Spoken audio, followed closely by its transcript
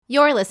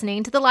You're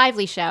listening to The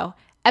Lively Show,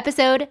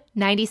 episode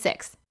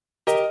 96.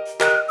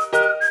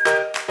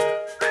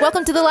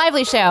 Welcome to The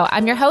Lively Show.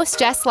 I'm your host,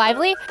 Jess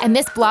Lively, and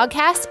this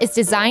blogcast is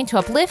designed to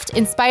uplift,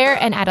 inspire,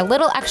 and add a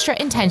little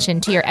extra intention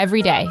to your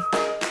everyday.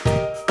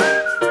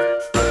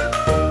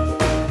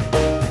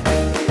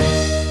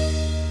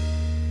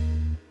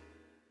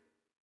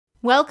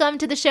 Welcome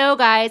to the show,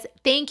 guys.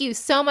 Thank you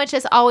so much,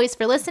 as always,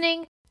 for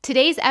listening.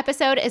 Today's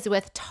episode is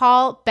with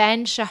Tal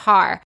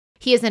Ben-Shahar.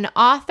 He is an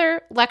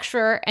author,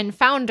 lecturer, and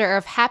founder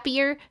of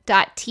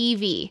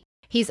Happier.tv.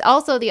 He's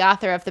also the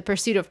author of The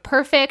Pursuit of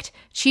Perfect,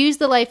 Choose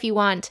the Life You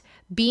Want,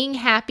 Being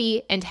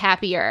Happy and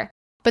Happier.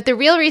 But the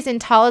real reason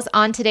Tal is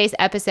on today's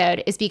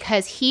episode is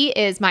because he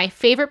is my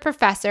favorite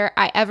professor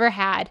I ever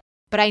had,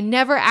 but I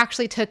never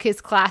actually took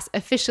his class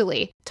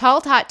officially.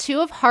 Tal taught two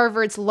of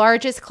Harvard's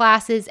largest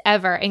classes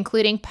ever,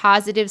 including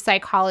positive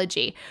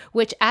psychology,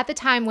 which at the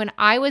time when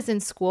I was in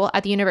school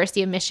at the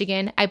University of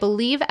Michigan, I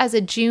believe as a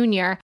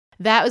junior,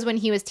 that was when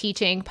he was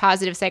teaching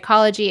positive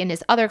psychology in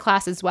his other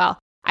class as well.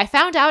 I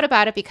found out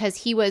about it because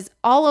he was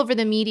all over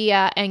the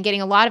media and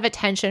getting a lot of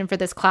attention for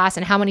this class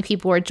and how many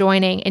people were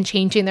joining and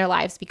changing their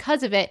lives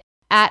because of it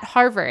at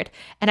Harvard.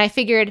 And I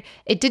figured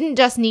it didn't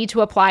just need to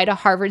apply to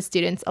Harvard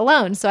students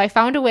alone. So I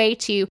found a way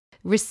to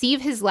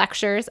receive his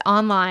lectures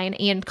online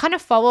and kind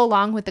of follow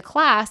along with the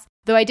class.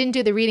 Though I didn't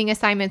do the reading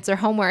assignments or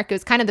homework, it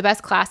was kind of the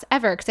best class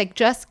ever because I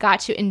just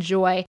got to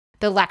enjoy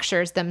the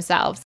lectures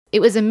themselves.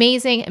 It was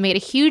amazing. It made a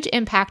huge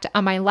impact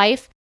on my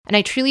life, and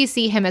I truly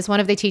see him as one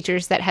of the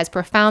teachers that has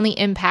profoundly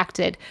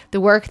impacted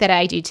the work that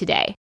I do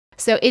today.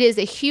 So it is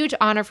a huge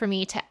honor for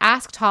me to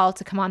ask Tal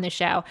to come on the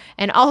show,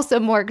 and also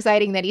more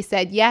exciting that he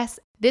said yes.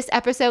 This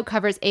episode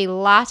covers a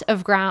lot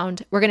of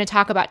ground. We're going to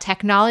talk about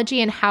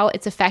technology and how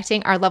it's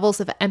affecting our levels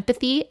of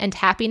empathy and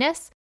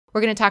happiness.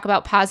 We're going to talk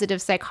about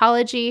positive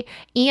psychology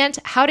and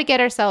how to get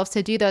ourselves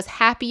to do those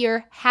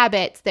happier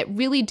habits that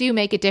really do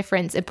make a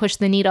difference and push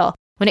the needle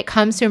when it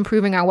comes to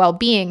improving our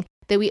well-being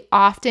that we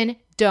often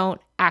don't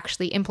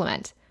actually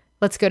implement.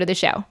 Let's go to the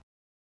show.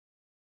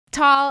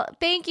 Tal,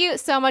 thank you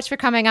so much for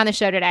coming on the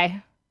show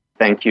today.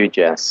 Thank you,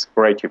 Jess.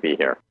 Great to be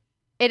here.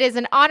 It is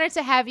an honor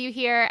to have you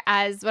here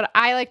as what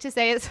I like to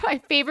say is my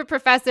favorite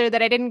professor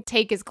that I didn't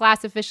take his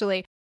class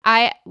officially.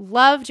 I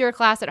loved your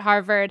class at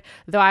Harvard,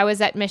 though I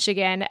was at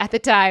Michigan at the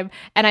time,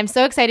 and I'm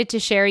so excited to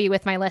share you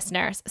with my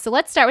listeners. So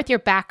let's start with your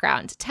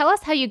background. Tell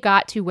us how you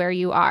got to where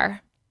you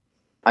are.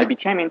 I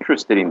became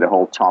interested in the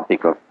whole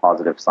topic of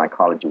positive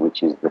psychology,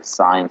 which is the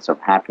science of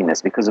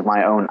happiness, because of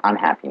my own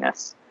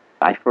unhappiness.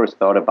 I first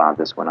thought about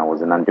this when I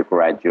was an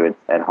undergraduate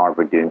at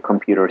Harvard doing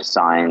computer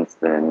science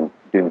and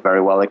doing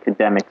very well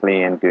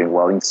academically and doing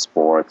well in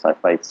sports. I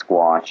played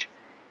squash.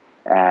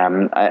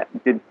 I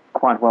did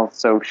quite well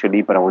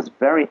socially, but I was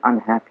very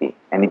unhappy.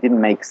 And it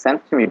didn't make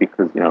sense to me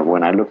because,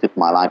 when I looked at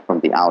my life from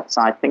the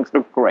outside, things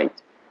looked great.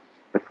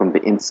 But from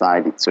the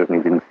inside, it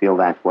certainly didn't feel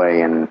that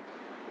way. And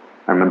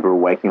I remember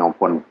waking up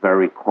one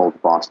very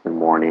cold Boston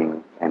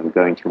morning and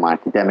going to my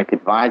academic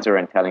advisor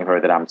and telling her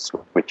that I'm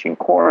switching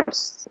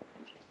course.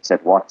 She said,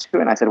 what to?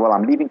 And I said, well,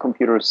 I'm leaving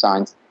computer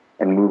science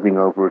and moving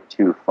over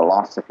to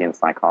philosophy and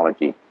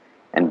psychology.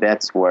 And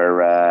that's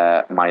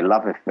where my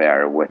love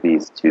affair with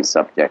these two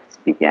subjects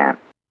began.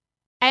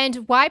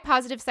 And why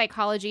positive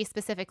psychology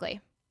specifically?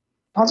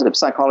 Positive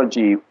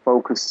psychology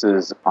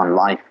focuses on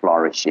life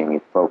flourishing.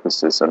 It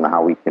focuses on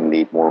how we can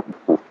lead more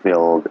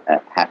fulfilled,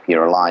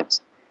 happier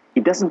lives.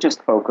 It doesn't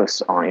just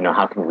focus on,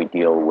 how can we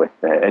deal with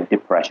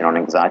depression or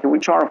anxiety,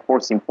 which are, of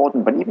course,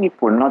 important. But even if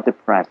we're not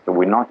depressed or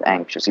we're not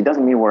anxious, it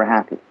doesn't mean we're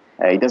happy.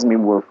 It doesn't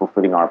mean we're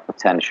fulfilling our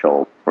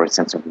potential for a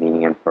sense of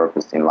meaning and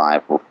purpose in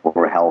life or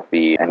for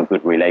healthy and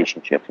good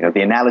relationships.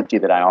 The analogy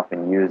that I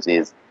often use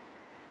is,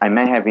 I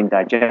may have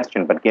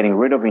indigestion, but getting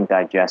rid of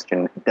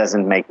indigestion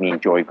doesn't make me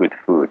enjoy good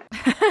food.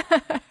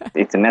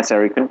 It's a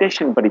necessary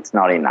condition, but it's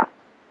not enough.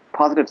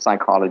 Positive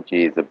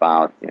psychology is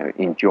about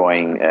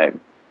enjoying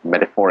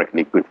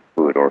metaphorically good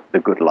food or the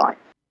good life.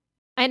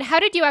 And how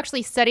did you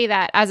actually study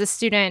that as a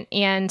student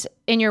and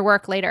in your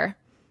work later?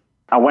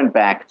 I went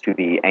back to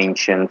the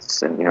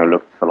ancients and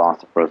looked at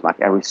philosophers like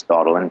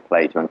Aristotle and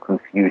Plato and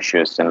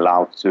Confucius and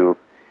Lao Tzu.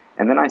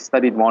 And then I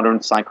studied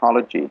modern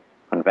psychology,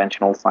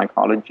 conventional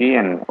psychology,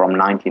 and from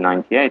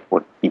 1998,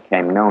 what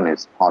became known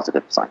as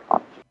positive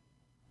psychology.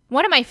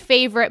 One of my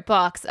favorite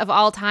books of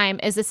all time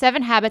is The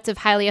 7 Habits of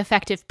Highly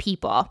Effective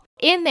People.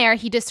 In there,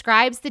 he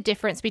describes the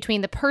difference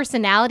between the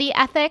personality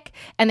ethic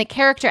and the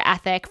character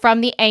ethic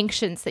from the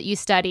ancients that you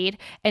studied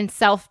and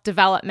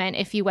self-development,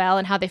 if you will,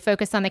 and how they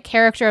focus on the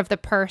character of the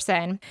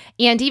person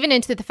and even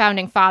into the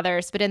founding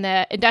fathers. But in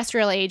the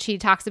industrial age, he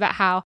talks about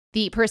how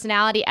the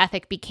personality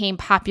ethic became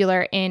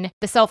popular in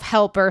the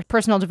self-help or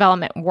personal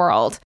development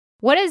world.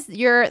 What is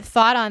your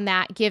thought on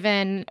that,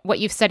 given what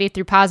you've studied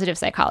through positive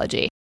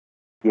psychology?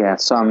 Yeah,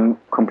 so I'm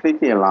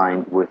completely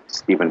aligned with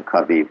Stephen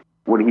Covey.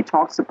 What he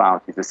talks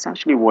about is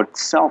essentially what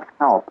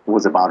self-help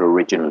was about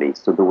originally.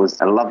 So there was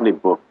a lovely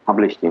book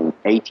published in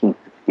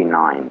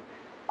 1859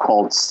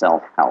 called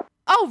Self-Help.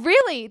 Oh,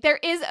 really? There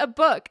is a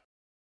book?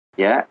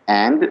 Yeah,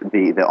 and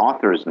the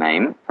author's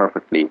name,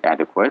 perfectly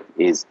adequate,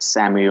 is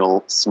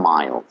Samuel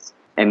Smiles.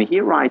 And he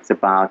writes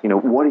about,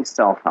 what is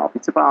self-help?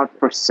 It's about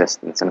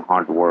persistence and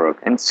hard work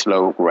and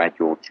slow,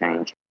 gradual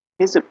change.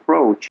 His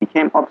approach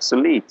became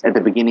obsolete at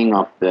the beginning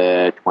of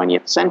the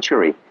 20th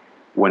century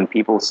when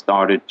people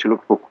started to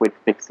look for quick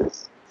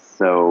fixes.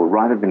 So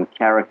rather than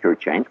character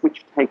change,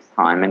 which takes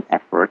time and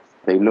effort,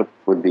 they looked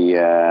for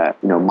the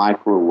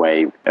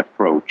microwave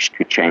approach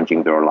to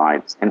changing their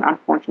lives. And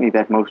unfortunately,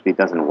 that mostly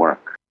doesn't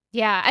work.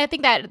 Yeah, I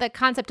think that the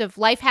concept of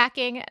life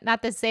hacking,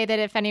 not to say that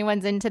if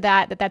anyone's into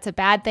that's a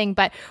bad thing,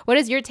 but what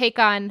is your take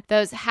on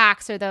those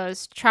hacks or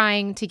those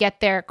trying to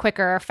get there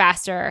quicker,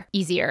 faster,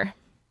 easier?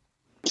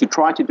 To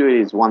try to do it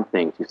is one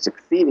thing. To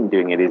succeed in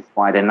doing it is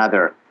quite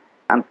another.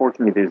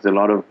 Unfortunately, there's a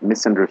lot of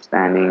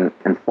misunderstanding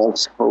and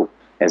false hope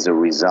as a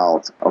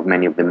result of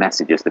many of the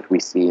messages that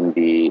we see in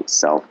the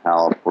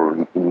self-help or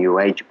in New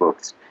Age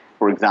books.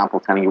 For example,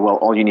 telling you, well,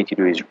 all you need to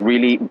do is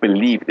really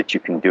believe that you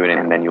can do it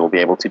and then you'll be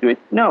able to do it.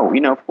 No,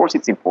 of course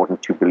it's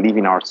important to believe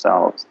in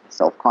ourselves.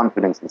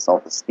 Self-confidence and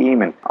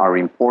self-esteem are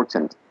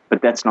important,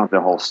 but that's not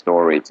the whole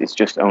story. It's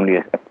just only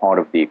a part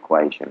of the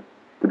equation.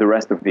 The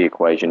rest of the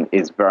equation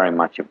is very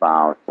much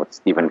about what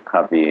Stephen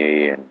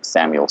Covey and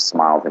Samuel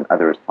Smiles and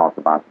others talk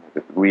about,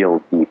 the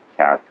real deep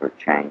character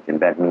change. And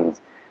that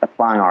means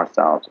applying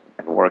ourselves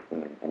and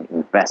working and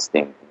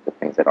investing in the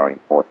things that are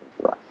important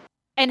to us.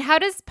 And how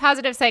does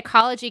positive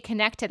psychology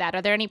connect to that?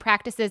 Are there any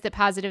practices that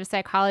positive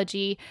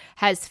psychology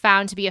has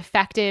found to be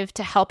effective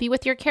to help you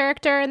with your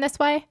character in this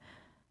way?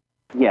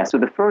 Yeah, so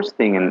the first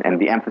thing, and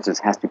the emphasis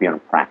has to be on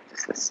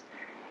practices.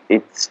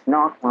 It's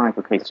not like,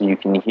 okay, so you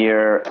can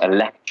hear a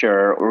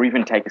lecture or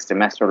even take a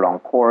semester-long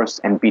course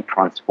and be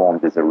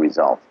transformed as a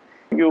result.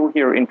 You'll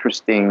hear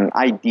interesting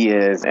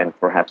ideas and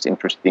perhaps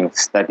interesting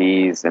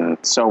studies and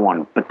so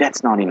on, but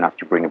that's not enough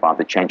to bring about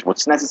the change.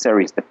 What's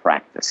necessary is the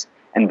practice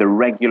and the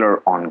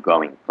regular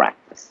ongoing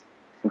practice.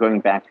 Going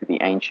back to the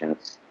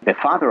ancients, the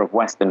father of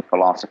Western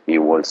philosophy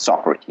was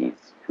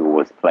Socrates, who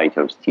was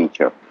Plato's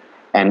teacher.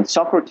 And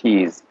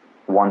Socrates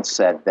once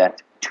said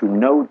that to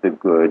know the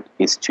good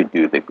is to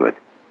do the good.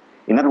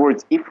 In other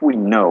words, if we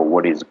know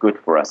what is good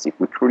for us, if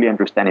we truly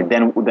understand it,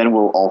 then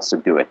we'll also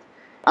do it.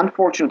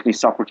 Unfortunately,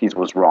 Socrates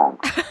was wrong.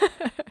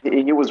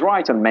 He was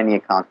right on many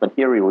accounts, but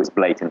here he was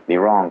blatantly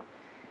wrong.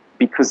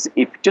 Because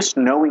if just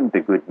knowing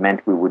the good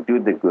meant we would do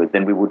the good,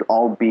 then we would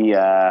all be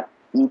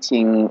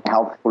eating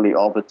healthfully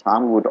all the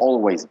time. We would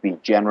always be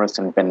generous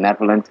and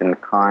benevolent and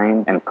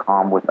kind and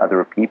calm with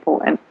other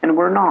people, and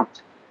we're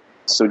not.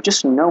 So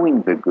just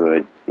knowing the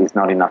good is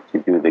not enough to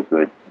do the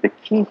good. The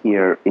key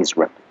here is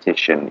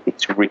repetition.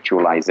 It's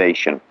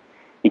ritualization.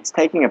 It's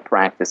taking a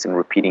practice and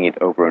repeating it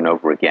over and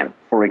over again.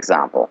 For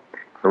example,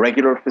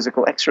 regular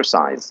physical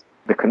exercise.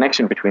 The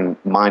connection between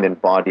mind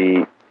and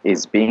body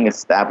is being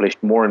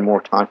established more and more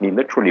tightly,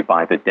 literally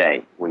by the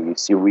day, where you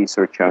see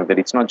research showing that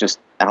it's not just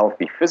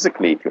healthy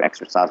physically to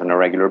exercise on a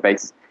regular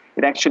basis.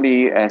 It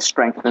actually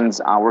strengthens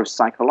our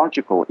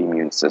psychological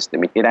immune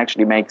system. It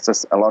actually makes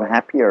us a lot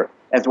happier,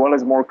 as well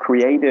as more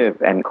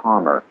creative and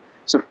calmer.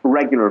 So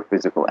regular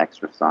physical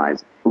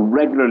exercise,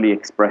 regularly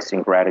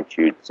expressing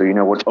gratitude. So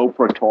what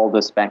Oprah told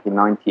us back in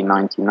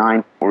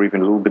 1999, or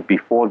even a little bit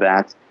before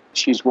that,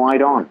 she's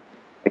right on.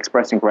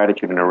 Expressing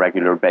gratitude on a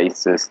regular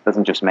basis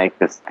doesn't just make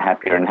us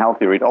happier and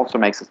healthier, it also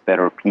makes us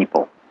better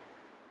people.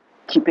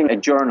 Keeping a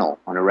journal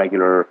on a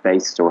regular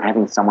basis or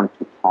having someone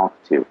to talk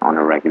to on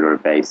a regular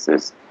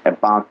basis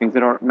about things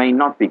that may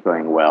not be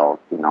going well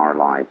in our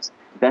lives,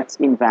 that's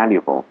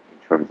invaluable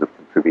in terms of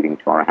contributing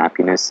to our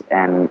happiness.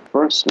 And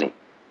firstly,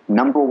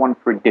 number one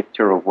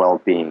predictor of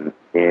well-being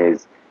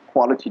is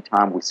quality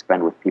time we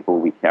spend with people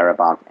we care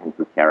about and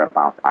who care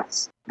about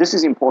us. This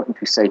is important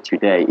to say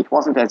today. It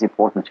wasn't as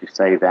important to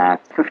say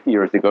that 50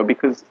 years ago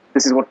because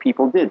this is what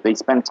people did. They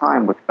spent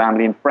time with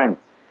family and friends.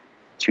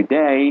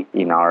 Today,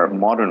 in our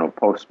modern or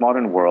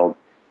postmodern world,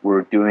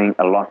 we're doing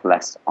a lot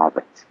less of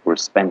it. We're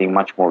spending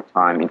much more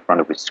time in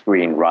front of a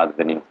screen rather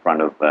than in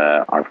front of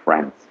our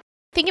friends.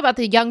 Think about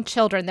the young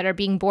children that are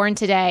being born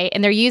today,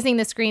 and they're using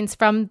the screens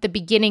from the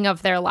beginning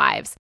of their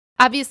lives.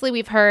 Obviously,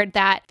 we've heard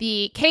that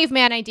the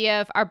caveman idea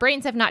of our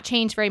brains have not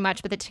changed very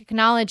much, but the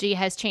technology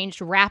has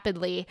changed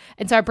rapidly,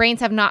 and so our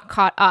brains have not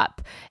caught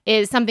up,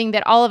 is something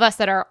that all of us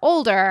that are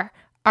older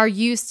are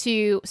used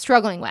to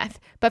struggling with.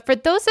 But for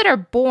those that are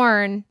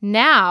born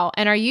now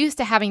and are used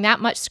to having that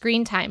much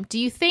screen time, do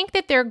you think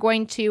that they're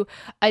going to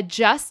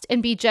adjust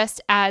and be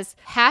just as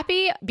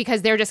happy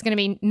because they're just going to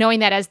be knowing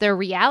that as their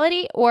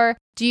reality? Or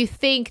do you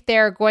think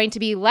they're going to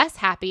be less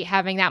happy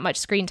having that much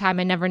screen time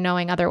and never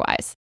knowing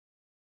otherwise?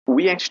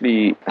 We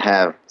actually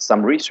have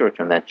some research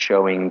on that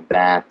showing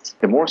that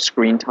the more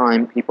screen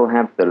time people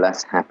have, the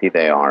less happy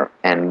they are.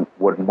 And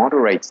what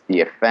moderates the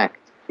effect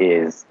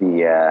is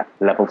the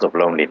levels of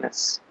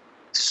loneliness.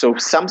 So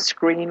some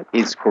screen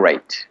is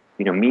great.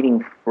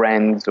 Meeting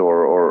friends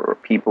or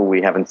people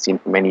we haven't seen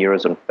for many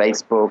years on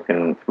Facebook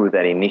and through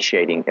that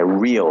initiating a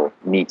real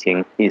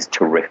meeting is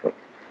terrific.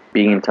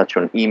 Being in touch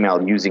on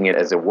email, using it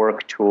as a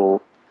work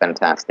tool,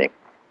 fantastic.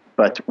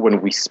 But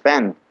when we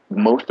spend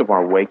most of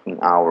our waking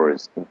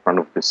hours in front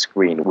of the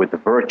screen with the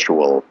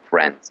virtual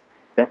friends.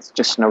 That's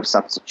just no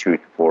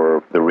substitute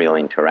for the real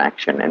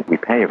interaction. And we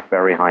pay a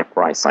very high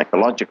price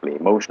psychologically,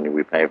 emotionally,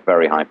 we pay a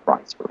very high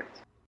price for it.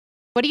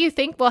 What do you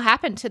think will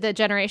happen to the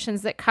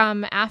generations that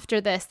come after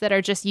this that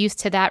are just used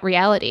to that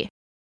reality?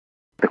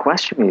 The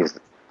question is,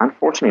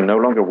 unfortunately, no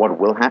longer what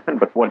will happen,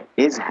 but what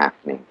is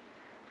happening.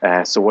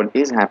 So what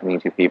is happening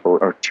to people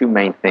are two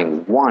main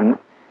things. One,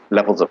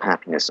 levels of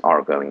happiness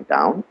are going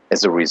down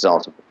as a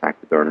result of the fact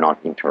that they're not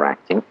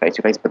interacting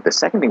face-to-face. But the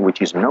second thing,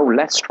 which is no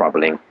less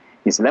troubling,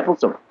 is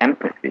levels of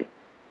empathy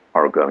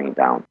are going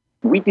down.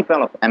 We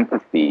develop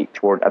empathy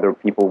toward other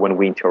people when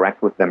we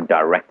interact with them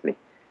directly.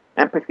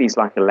 Empathy is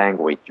like a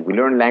language. We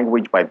learn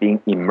language by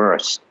being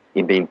immersed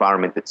in the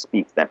environment that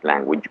speaks that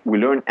language. We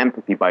learn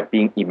empathy by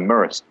being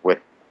immersed with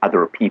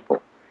other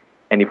people.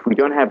 And if we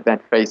don't have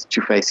that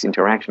face-to-face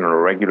interaction on a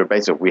regular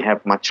basis, we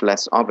have much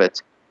less of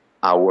it,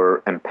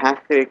 our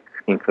empathic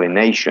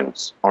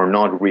inclinations are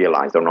not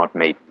realized, are not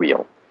made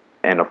real.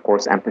 And of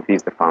course, empathy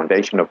is the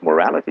foundation of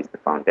morality, is the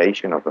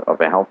foundation of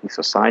a healthy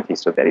society.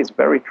 So that is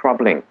very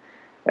troubling.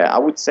 I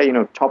would say,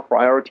 top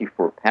priority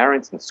for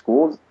parents and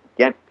schools,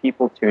 get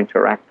people to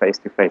interact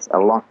face-to-face a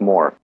lot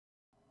more.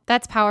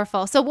 That's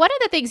powerful. So one of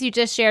the things you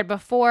just shared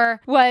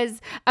before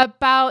was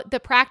about the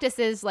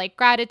practices like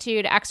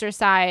gratitude,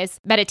 exercise,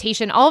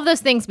 meditation, all of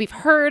those things we've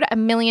heard a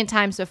million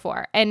times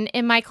before. And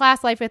in my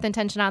class, Life with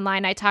Intention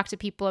Online, I talk to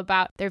people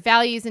about their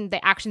values and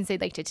the actions they'd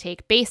like to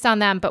take based on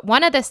them. But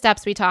one of the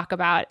steps we talk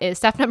about is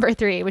step number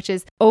 3, which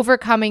is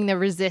overcoming the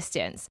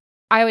resistance.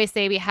 I always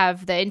say we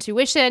have the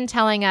intuition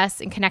telling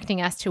us and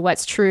connecting us to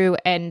what's true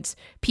and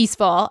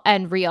peaceful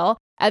and real.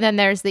 And then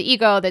there's the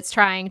ego that's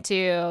trying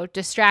to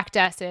distract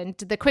us. And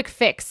the quick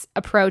fix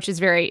approach is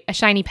very a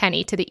shiny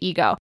penny to the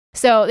ego.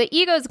 So the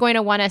ego is going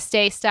to want to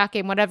stay stuck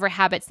in whatever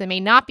habits that may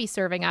not be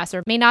serving us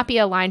or may not be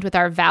aligned with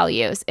our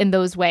values in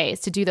those ways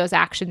to do those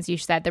actions you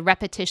said, the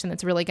repetition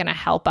that's really going to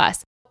help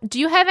us. Do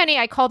you have any,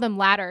 I call them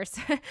ladders,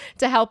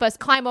 to help us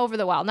climb over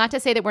the wall? Not to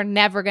say that we're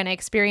never going to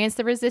experience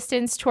the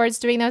resistance towards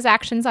doing those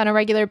actions on a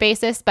regular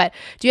basis, but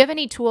do you have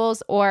any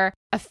tools or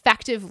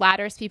effective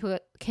ladders people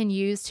can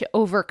use to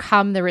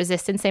overcome the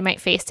resistance they might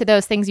face to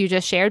those things you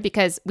just shared?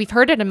 Because we've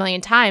heard it a million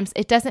times.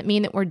 It doesn't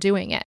mean that we're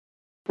doing it.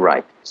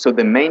 Right. So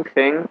the main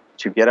thing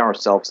to get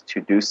ourselves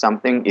to do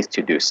something is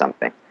to do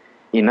something.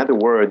 In other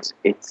words,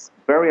 it's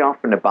very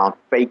often about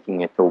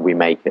faking it till we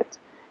make it.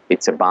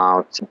 It's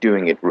about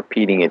doing it,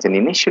 repeating it. And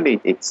initially,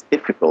 it's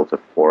difficult, of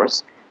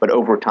course, but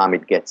over time,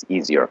 it gets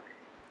easier.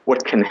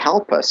 What can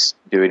help us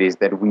do it is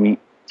that we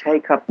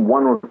take up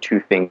one or two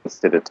things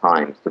at a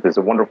time. So there's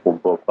a wonderful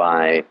book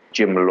by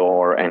Jim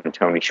Lohr and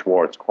Tony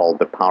Schwartz called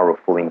The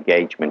Powerful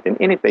Engagement. And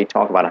in it, they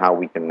talk about how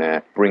we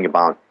can bring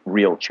about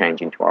real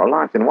change into our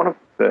lives. And one of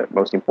the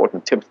most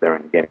important tips there,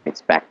 and again,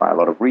 it's backed by a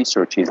lot of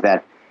research, is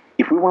that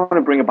if we want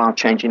to bring about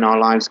change in our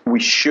lives, we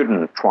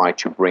shouldn't try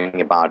to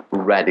bring about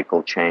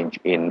radical change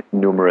in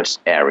numerous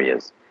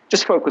areas.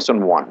 Just focus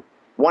on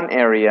one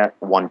area,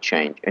 one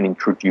change, and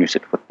introduce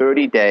it for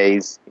 30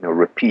 days,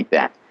 repeat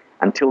that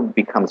until it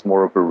becomes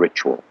more of a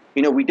ritual.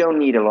 We don't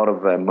need a lot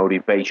of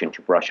motivation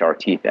to brush our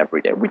teeth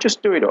every day. We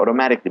just do it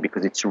automatically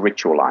because it's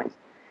ritualized.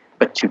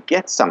 But to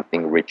get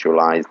something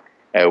ritualized,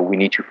 we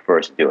need to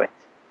first do it.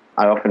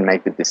 I often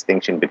make the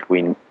distinction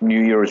between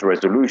New Year's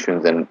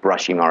resolutions and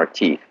brushing our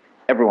teeth.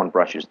 Everyone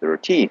brushes their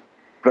teeth.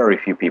 Very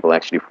few people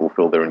actually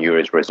fulfill their New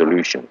Year's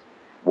resolutions.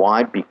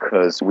 Why?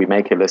 Because we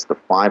make a list of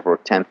 5 or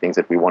 10 things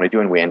that we want to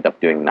do and we end up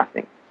doing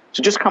nothing.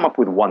 So just come up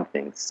with one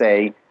thing.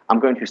 Say, I'm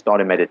going to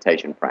start a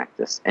meditation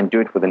practice and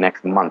do it for the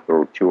next month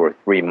or 2 or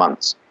 3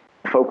 months.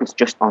 Focus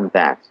just on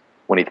that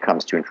when it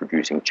comes to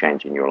introducing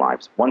change in your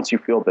lives. Once you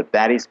feel that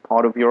that is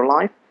part of your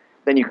life,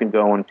 then you can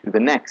go on to the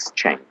next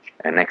change,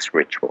 a next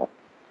ritual.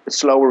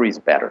 Slower is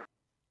better.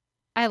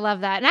 I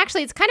love that. And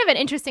actually, it's kind of an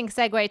interesting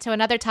segue to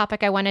another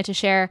topic I wanted to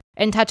share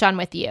and touch on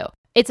with you.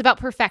 It's about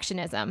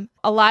perfectionism.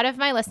 A lot of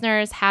my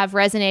listeners have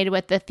resonated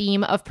with the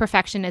theme of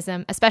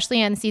perfectionism,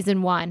 especially in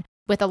season 1,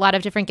 with a lot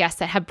of different guests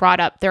that have brought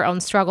up their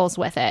own struggles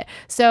with it.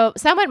 So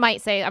someone might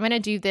say, I'm going to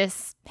do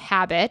this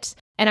habit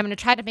and I'm going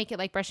to try to make it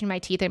like brushing my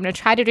teeth. I'm going to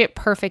try to do it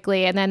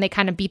perfectly. And then they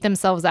kind of beat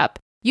themselves up.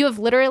 You have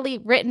literally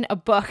written a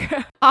book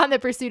on the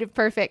pursuit of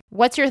perfect.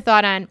 What's your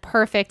thought on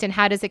perfect and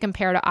how does it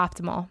compare to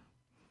optimal?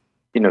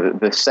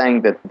 The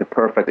saying that the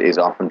perfect is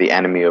often the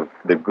enemy of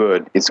the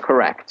good is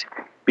correct.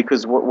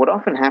 Because what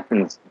often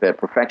happens, the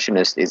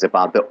perfectionist is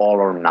about the all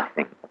or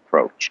nothing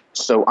approach.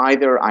 So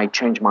either I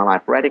change my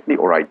life radically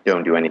or I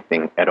don't do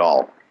anything at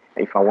all.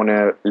 If I want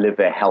to live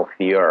a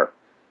healthier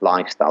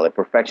lifestyle, a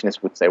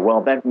perfectionist would say,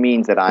 well, that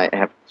means that I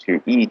have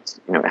to eat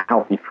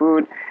healthy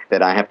food,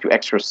 that I have to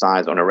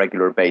exercise on a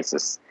regular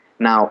basis.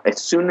 Now,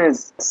 as soon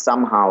as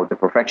somehow the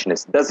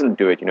perfectionist doesn't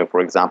do it, for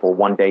example,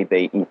 one day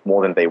they eat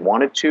more than they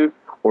wanted to,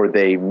 or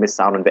they miss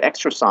out on the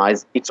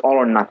exercise, it's all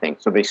or nothing.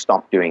 So they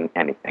stop doing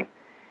anything.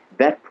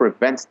 That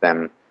prevents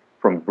them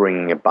from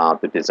bringing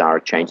about the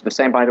desired change. The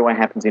same, by the way,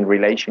 happens in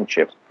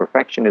relationships.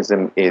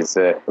 Perfectionism is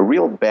a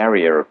real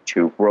barrier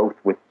to growth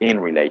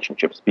within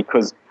relationships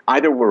because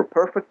either we're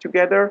perfect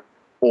together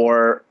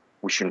or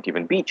we shouldn't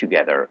even be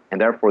together. And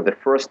therefore, the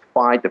first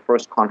fight, the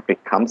first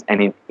conflict comes,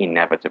 and it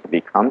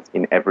inevitably comes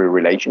in every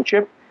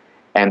relationship.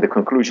 And the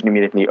conclusion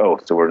immediately, oh,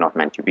 so we're not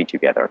meant to be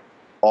together.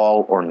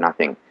 All or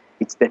nothing.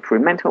 It's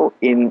detrimental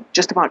in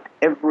just about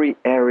every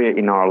area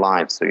in our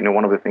lives. So,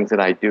 one of the things that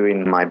I do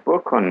in my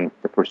book on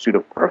the pursuit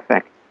of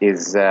perfect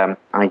is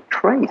I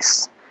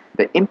trace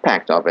the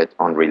impact of it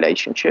on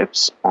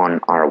relationships, on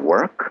our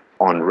work,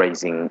 on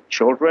raising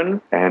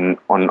children, and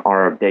on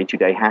our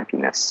day-to-day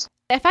happiness.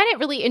 I find it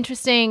really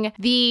interesting,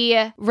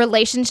 the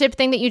relationship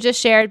thing that you just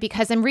shared,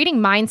 because I'm reading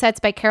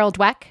Mindsets by Carol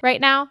Dweck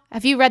right now.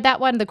 Have you read that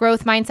one? The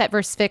growth mindset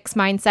versus fixed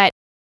mindset.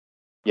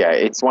 Yeah,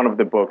 it's one of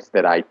the books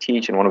that I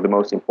teach and one of the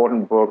most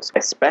important books,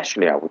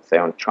 especially, I would say,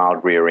 on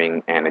child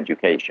rearing and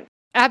education.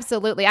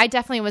 Absolutely. I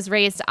definitely was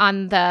raised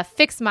on the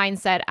fixed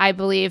mindset, I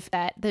believe,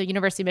 at the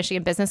University of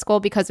Michigan Business School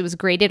because it was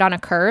graded on a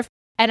curve.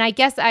 And I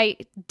guess I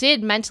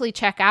did mentally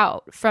check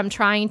out from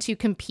trying to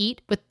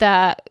compete with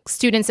the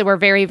students that were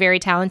very, very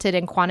talented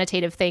in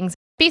quantitative things.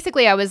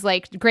 Basically, I was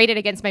like graded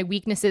against my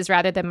weaknesses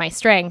rather than my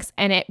strengths.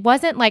 And it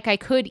wasn't like I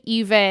could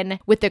even,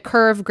 with the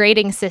curve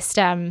grading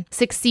system,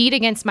 succeed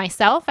against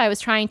myself. I was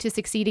trying to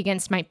succeed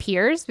against my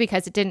peers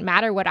because it didn't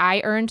matter what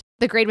I earned.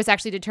 The grade was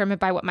actually determined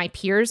by what my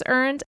peers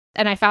earned.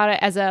 And I found it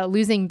as a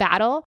losing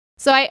battle.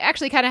 So I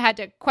actually kind of had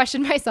to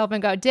question myself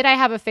and go, did I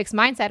have a fixed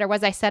mindset or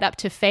was I set up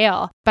to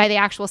fail by the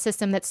actual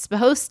system that's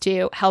supposed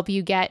to help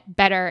you get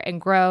better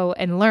and grow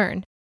and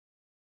learn?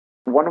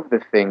 One of the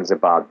things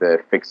about the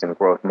fixed and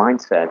growth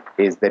mindset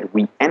is that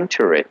we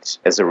enter it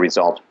as a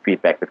result of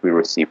feedback that we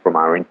receive from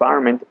our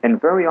environment,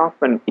 and very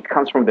often it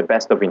comes from the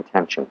best of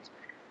intentions.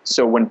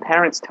 So when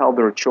parents tell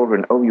their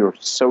children, oh, you're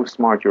so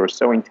smart, you're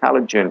so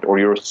intelligent, or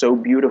you're so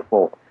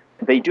beautiful,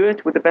 they do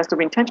it with the best of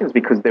intentions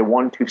because they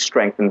want to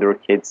strengthen their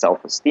kids'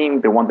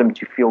 self-esteem, they want them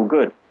to feel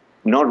good,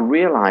 not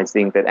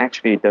realizing that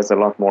actually it does a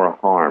lot more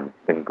harm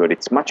than good.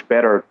 It's much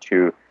better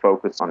to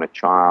focus on a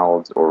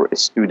child's or a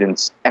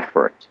student's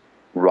effort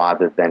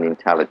rather than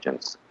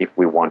intelligence if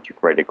we want to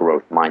create a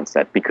growth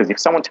mindset. Because if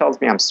someone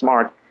tells me I'm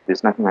smart,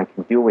 there's nothing I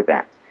can do with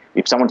that.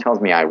 If someone tells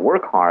me I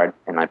work hard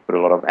and I put a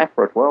lot of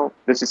effort, well,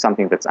 this is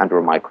something that's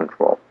under my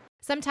control.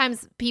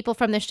 Sometimes people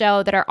from the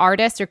show that are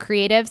artists or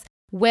creatives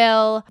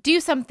will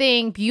do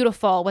something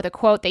beautiful with a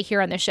quote they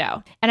hear on the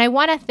show. And I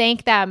want to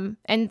thank them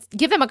and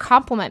give them a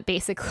compliment,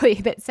 basically,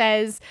 that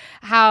says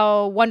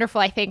how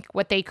wonderful I think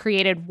what they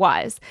created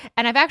was.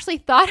 And I've actually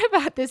thought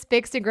about this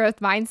fixed and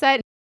growth mindset.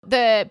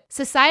 The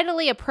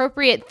societally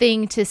appropriate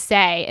thing to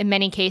say in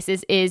many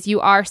cases is you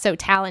are so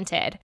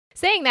talented.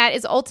 Saying that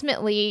is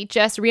ultimately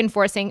just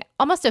reinforcing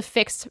almost a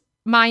fixed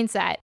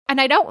mindset. And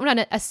I don't want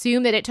to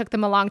assume that it took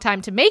them a long time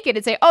to make it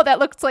and say, oh, that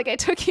looks like it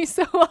took you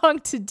so long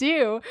to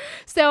do.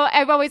 So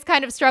I've always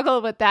kind of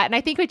struggled with that. And I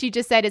think what you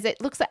just said is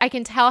it looks like I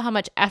can tell how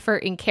much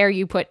effort and care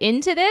you put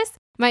into this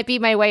might be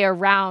my way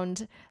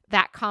around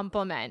that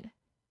compliment.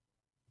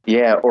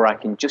 Yeah, or I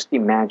can just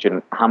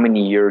imagine how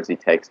many years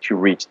it takes to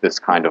reach this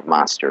kind of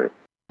mastery.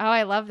 Oh,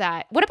 I love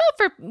that. What about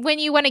for when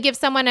you want to give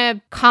someone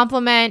a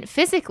compliment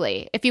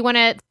physically? If you want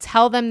to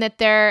tell them that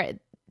they're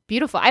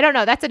beautiful. I don't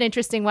know. That's an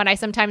interesting one I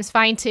sometimes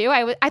find too.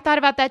 I thought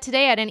about that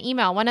today at an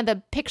email. One of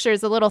the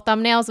pictures, the little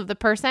thumbnails of the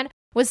person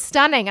was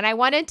stunning. And I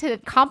wanted to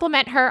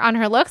compliment her on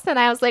her looks. And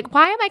I was like,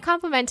 why am I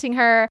complimenting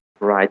her?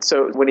 Right.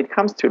 So when it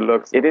comes to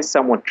looks, it is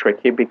somewhat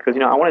tricky because,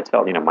 I want to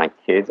tell, my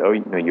kids, oh,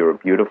 you're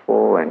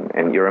beautiful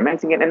and you're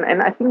amazing.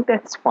 And I think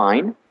that's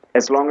fine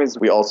as long as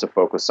we also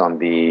focus on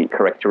the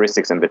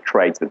characteristics and the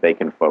traits that they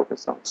can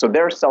focus on. So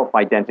their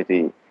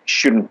self-identity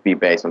shouldn't be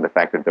based on the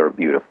fact that they're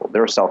beautiful.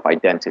 Their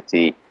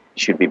self-identity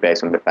should be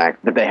based on the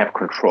fact that they have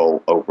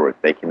control over it.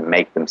 They can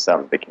make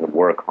themselves, they can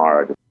work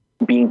hard.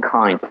 Being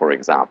kind, for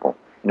example,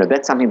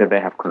 that's something that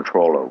they have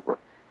control over.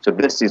 So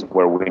this is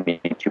where we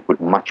need to put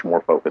much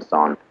more focus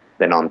on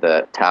than on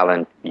the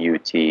talent,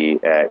 beauty,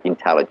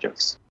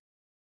 intelligence.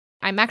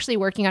 I'm actually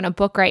working on a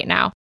book right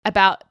now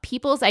about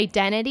people's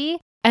identity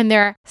and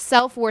their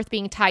self-worth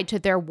being tied to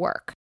their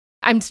work.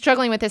 I'm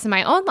struggling with this in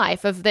my own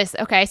life of this,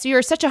 okay, so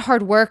you're such a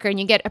hard worker and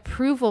you get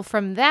approval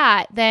from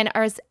that, then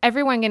is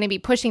everyone going to be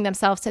pushing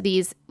themselves to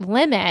these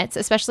limits,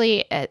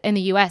 especially in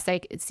the US?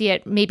 I see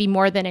it maybe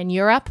more than in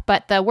Europe,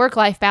 but the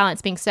work-life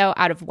balance being so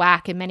out of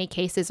whack in many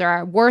cases, or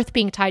our worth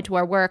being tied to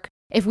our work.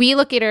 If we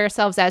look at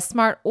ourselves as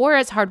smart or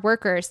as hard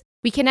workers,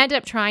 we can end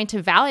up trying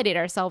to validate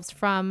ourselves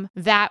from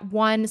that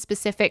one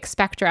specific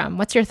spectrum.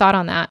 What's your thought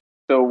on that?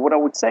 So what I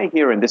would say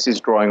here, and this is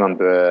drawing on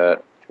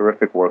the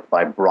terrific work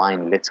by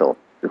Brian Little,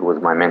 who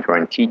was my mentor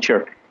and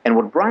teacher. And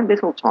what Brian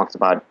Little talks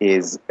about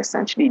is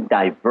essentially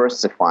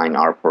diversifying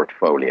our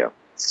portfolio.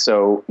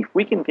 So if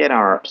we can get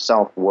our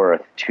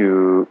self-worth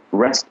to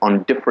rest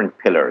on different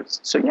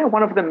pillars. So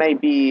one of them may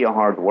be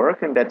hard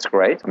work, and that's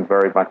great. I'm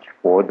very much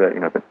for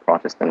the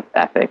Protestant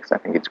ethics. I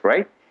think it's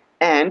great.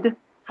 And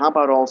how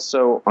about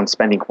also on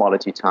spending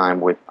quality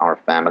time with our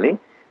family?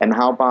 And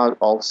how about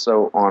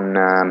also on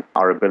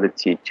our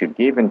ability to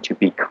give and to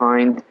be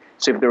kind?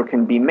 So if there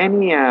can be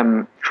many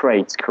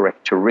traits,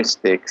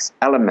 characteristics,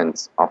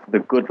 elements of the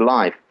good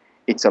life,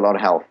 it's a lot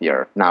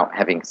healthier. Now,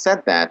 having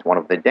said that, one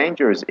of the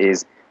dangers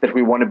is that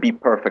we want to be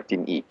perfect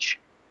in each.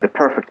 The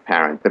perfect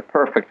parent, the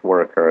perfect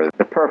worker,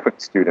 the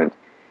perfect student.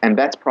 And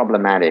that's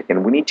problematic.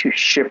 And we need to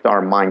shift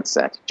our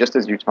mindset. Just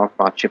as you talked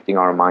about shifting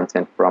our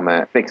mindset from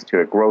a fixed to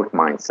a growth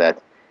mindset,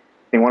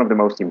 I think one of the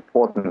most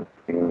important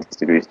things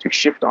to do is to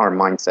shift our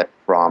mindset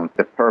from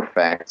the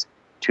perfect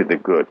to the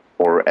good.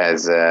 Or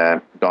as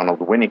Donald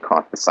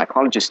Winnicott, the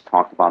psychologist,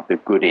 talked about, the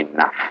good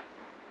enough.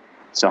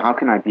 So how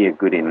can I be a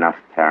good enough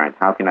parent?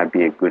 How can I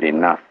be a good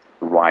enough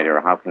writer?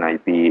 How can I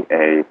be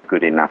a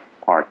good enough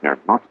partner?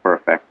 Not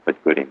perfect,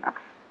 but good enough.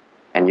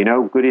 And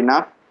good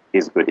enough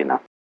is good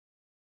enough.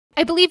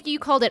 I believe you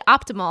called it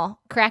optimal,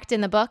 correct, in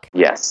the book?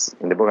 Yes.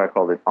 In the book, I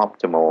called it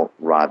optimal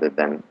rather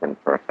than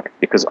perfect.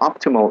 Because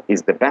optimal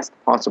is the best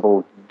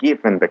possible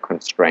given the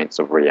constraints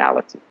of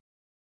reality.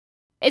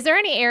 Is there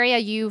any area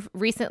you've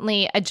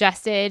recently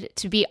adjusted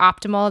to be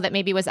optimal that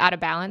maybe was out of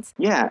balance?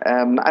 Yeah.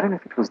 I don't know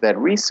if it was that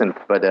recent,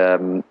 but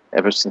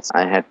ever since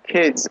I had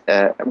kids,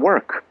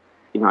 work.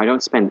 I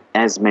don't spend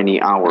as many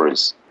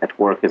hours at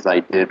work as I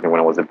did when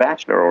I was a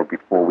bachelor or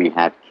before we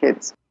had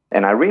kids.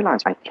 And I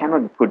realized I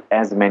cannot put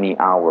as many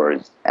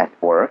hours at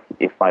work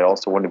if I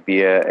also want to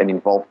be an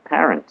involved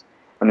parent.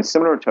 On a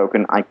similar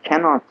token, I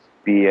cannot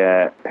be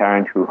a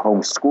parent who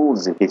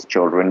homeschools his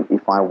children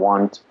if I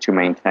want to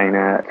maintain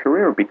a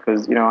career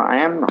because, I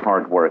am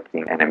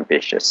hardworking and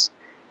ambitious.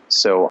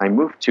 So I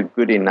moved to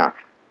good enough.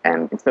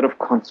 And instead of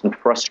constant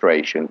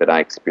frustration that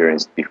I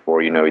experienced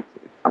before,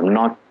 I'm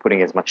not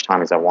putting as much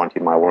time as I want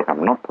in my work.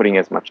 I'm not putting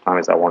as much time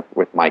as I want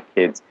with my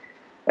kids.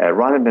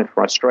 Rather than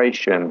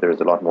frustration, there's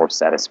a lot more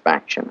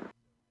satisfaction.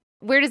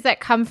 Where does that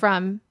come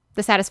from,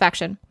 the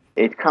satisfaction?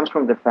 It comes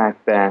from the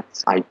fact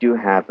that I do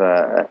have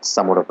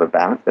somewhat of a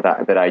balance,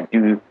 that I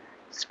do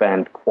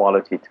spend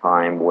quality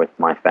time with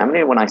my family.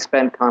 And when I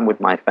spend time with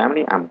my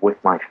family, I'm with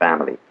my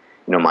family.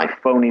 My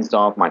phone is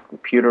off, my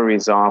computer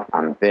is off,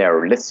 I'm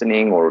there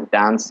listening or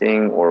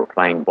dancing or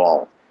playing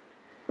ball.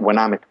 When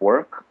I'm at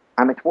work,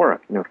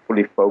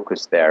 fully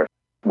focused there.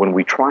 When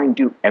we try and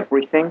do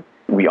everything,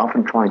 we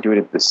often try and do it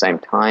at the same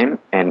time,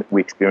 and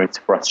we experience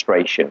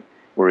frustration.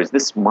 Whereas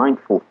this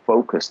mindful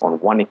focus on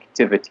one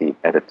activity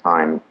at a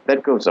time,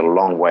 that goes a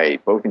long way,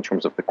 both in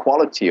terms of the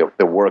quality of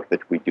the work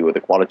that we do, the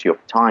quality of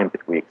time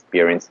that we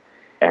experience,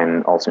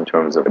 and also in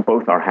terms of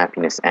both our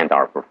happiness and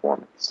our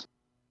performance.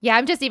 Yeah,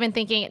 I'm just even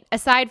thinking,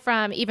 aside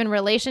from even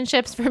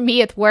relationships, for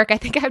me at work, I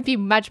think I'd be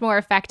much more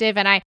effective.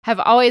 And I have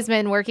always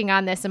been working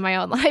on this in my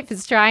own life,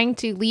 is trying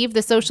to leave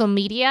the social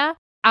media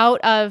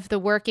out of the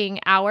working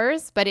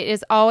hours, but it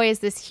is always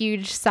this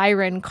huge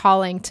siren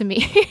calling to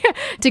me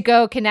to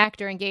go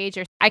connect or engage.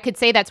 Or I could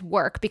say that's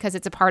work because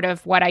it's a part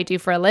of what I do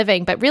for a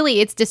living, but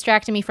really it's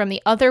distracting me from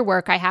the other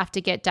work I have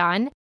to get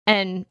done.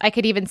 And I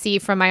could even see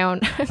from my own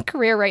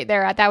career right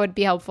there, that would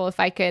be helpful if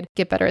I could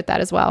get better at that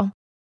as well.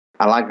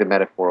 I like the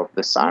metaphor of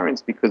the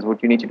sirens because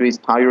what you need to do is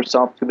tie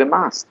yourself to the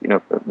mast,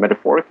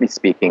 metaphorically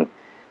speaking,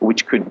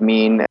 which could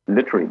mean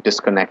literally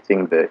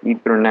disconnecting the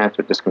Ethernet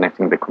or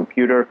disconnecting the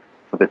computer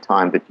for the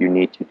time that you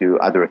need to do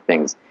other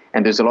things.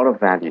 And there's a lot of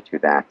value to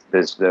that.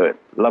 There's the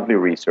lovely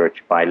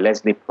research by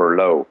Leslie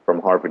Perlow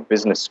from Harvard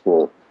Business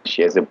School.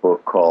 She has a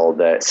book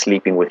called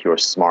Sleeping with Your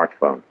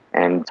Smartphone,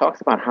 and talks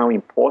about how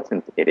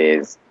important it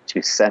is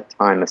to set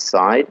time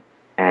aside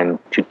and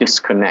to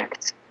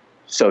disconnect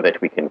so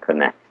that we can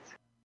connect.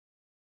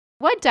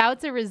 What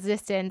doubts or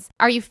resistance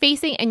are you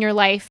facing in your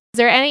life? Is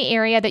there any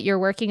area that you're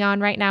working on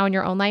right now in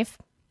your own life?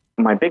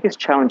 My biggest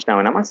challenge now,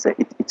 and I must say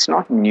it's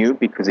not new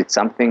because it's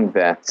something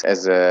that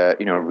as a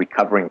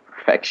recovering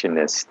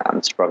perfectionist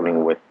I'm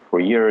struggling with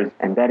for years,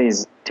 and that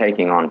is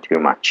taking on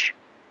too much.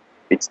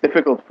 It's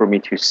difficult for me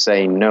to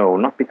say no,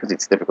 not because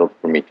it's difficult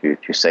for me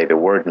to say the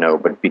word no,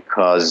 but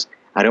because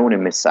I don't want to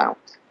miss out.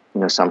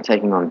 So I'm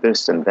taking on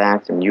this and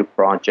that and new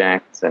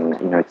projects, and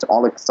it's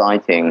all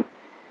exciting,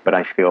 but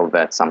I feel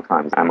that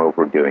sometimes I'm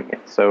overdoing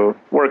it. So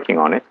working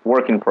on it,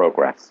 work in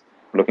progress.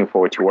 Looking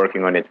forward to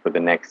working on it for the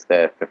next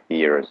 50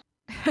 years.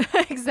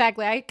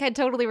 Exactly. I can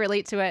totally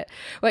relate to it,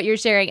 what you're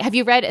sharing. Have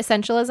you read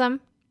Essentialism?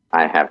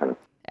 I haven't.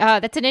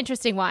 That's an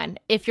interesting one.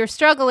 If you're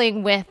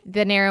struggling with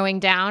the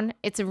narrowing down,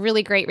 it's a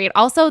really great read.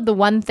 Also, The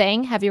One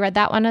Thing. Have you read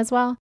that one as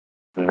well?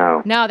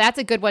 No. No, that's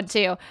a good one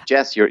too.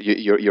 Jess,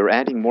 you're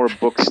adding more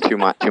books to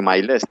my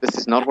list. This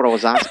is not what I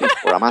was asking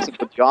for. I'm asking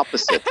for the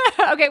opposite.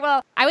 Okay,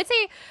 well, I would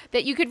say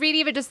that you could read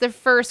even just the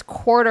first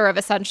quarter of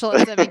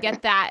Essentialism and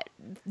get that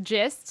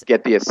gist.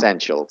 Get the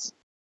essentials.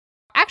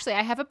 Actually,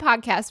 I have a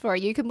podcast for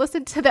you. You can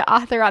listen to the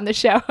author on the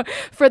show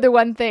for The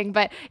One Thing,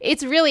 but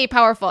it's really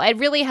powerful. It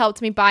really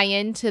helped me buy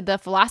into the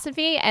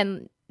philosophy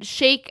and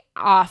shake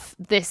off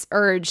this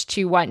urge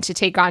to want to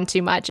take on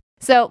too much.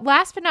 So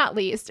last but not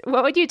least,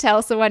 what would you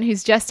tell someone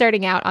who's just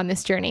starting out on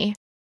this journey?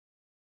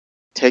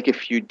 Take a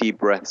few deep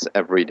breaths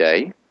every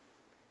day,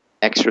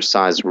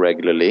 exercise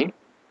regularly,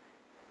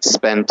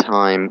 spend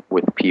time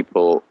with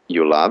people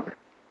you love,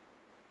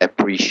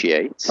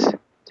 appreciate,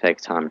 take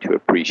time to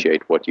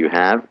appreciate what you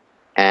have,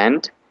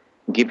 and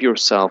give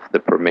yourself the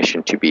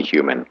permission to be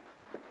human.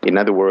 In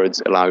other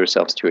words, allow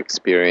yourselves to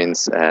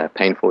experience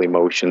painful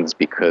emotions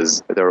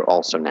because they're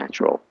also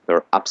natural. There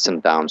are ups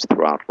and downs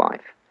throughout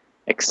life.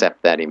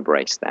 Accept that,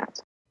 embrace that.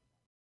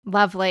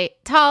 Lovely.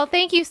 Tal,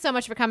 thank you so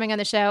much for coming on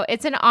the show.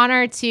 It's an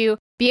honor to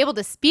be able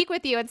to speak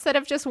with you instead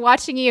of just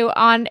watching you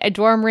on a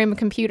dorm room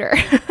computer.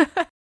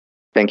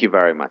 Thank you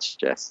very much,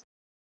 Jess.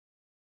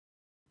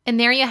 And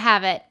there you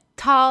have it.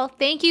 Tal,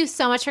 thank you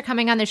so much for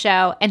coming on the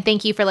show, and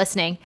thank you for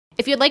listening.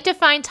 If you'd like to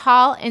find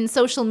Tal in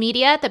social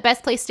media, the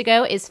best place to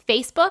go is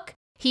Facebook.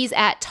 He's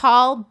at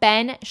Tal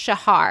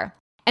Ben-Shahar.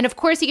 And of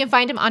course, you can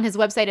find him on his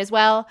website as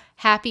well,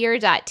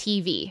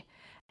 happier.tv.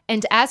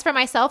 And as for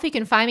myself, you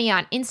can find me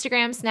on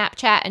Instagram,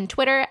 Snapchat, and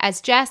Twitter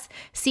as Jess.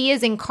 C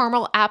is in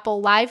Caramel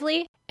Apple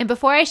Lively. And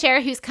before I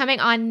share who's coming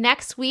on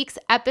next week's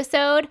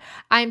episode,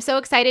 I'm so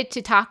excited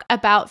to talk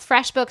about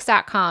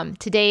FreshBooks.com,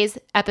 today's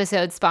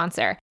episode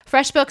sponsor.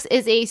 FreshBooks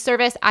is a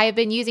service I have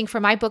been using for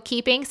my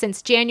bookkeeping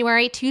since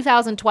January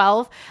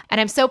 2012,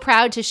 and I'm so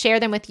proud to share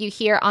them with you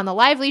here on The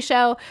Lively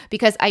Show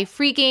because I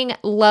freaking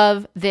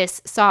love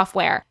this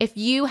software. If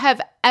you have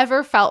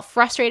ever felt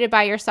frustrated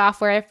by your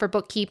software for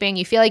bookkeeping,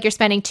 you feel like you're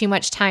spending too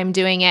much time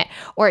doing it,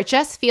 or it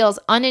just feels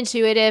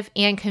unintuitive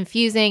and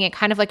confusing and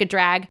kind of like a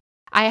drag,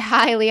 I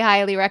highly,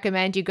 highly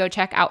recommend you go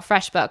check out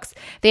FreshBooks.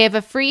 They have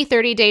a free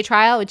 30-day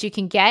trial, which you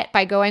can get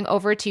by going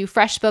over to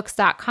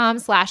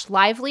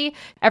freshbooks.com/lively.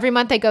 Every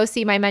month I go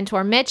see my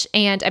mentor, Mitch,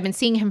 and I've been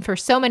seeing him for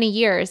so many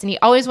years, and he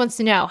always wants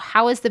to know,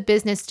 how is the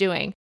business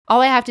doing? All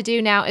I have to do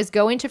now is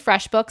go into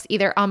FreshBooks,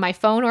 either on my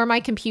phone or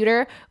my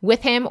computer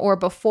with him, or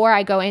before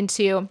I go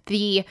into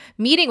the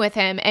meeting with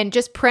him, and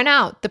just print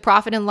out the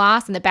profit and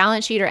loss and the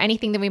balance sheet or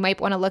anything that we might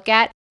want to look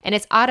at. And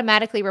it's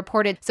automatically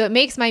reported. So it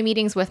makes my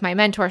meetings with my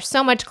mentor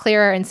so much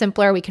clearer and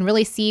simpler. We can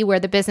really see where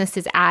the business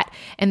is at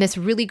in this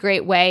really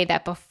great way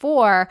that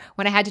before,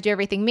 when I had to do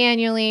everything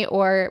manually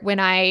or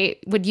when I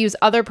would use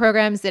other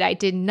programs that I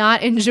did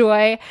not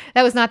enjoy,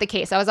 that was not the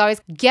case. I was always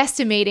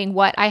guesstimating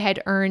what I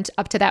had earned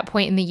up to that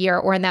point in the year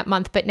or in that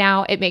month, but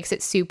now it makes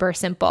it super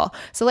simple.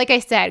 So like I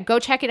said, go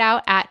check it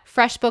out at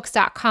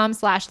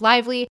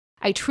freshbooks.com/lively.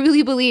 I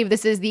truly believe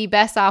this is the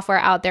best software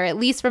out there, at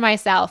least for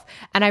myself,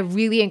 and I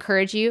really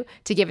encourage you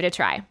to give it a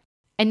try.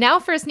 And now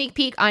for a sneak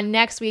peek on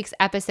next week's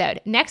episode.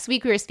 Next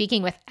week, we are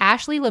speaking with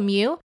Ashley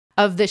Lemieux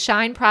of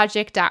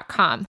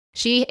theshineproject.com.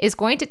 She is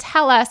going to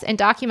tell us and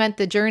document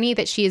the journey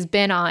that she has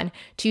been on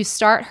to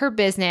start her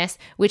business,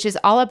 which is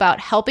all about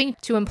helping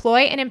to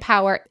employ and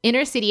empower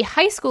inner city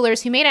high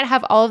schoolers who may not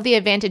have all of the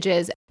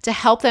advantages to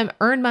help them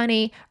earn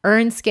money,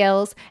 earn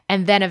skills,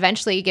 and then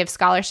eventually give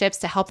scholarships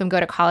to help them go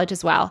to college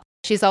as well.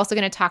 She's also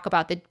going to talk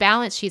about the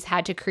balance she's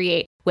had to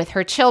create with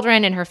her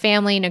children and her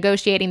family,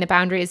 negotiating the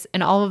boundaries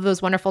and all of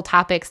those wonderful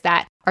topics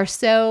that are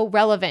so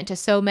relevant to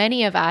so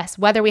many of us,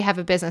 whether we have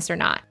a business or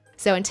not.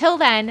 So until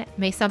then,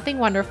 may something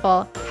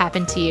wonderful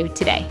happen to you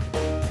today.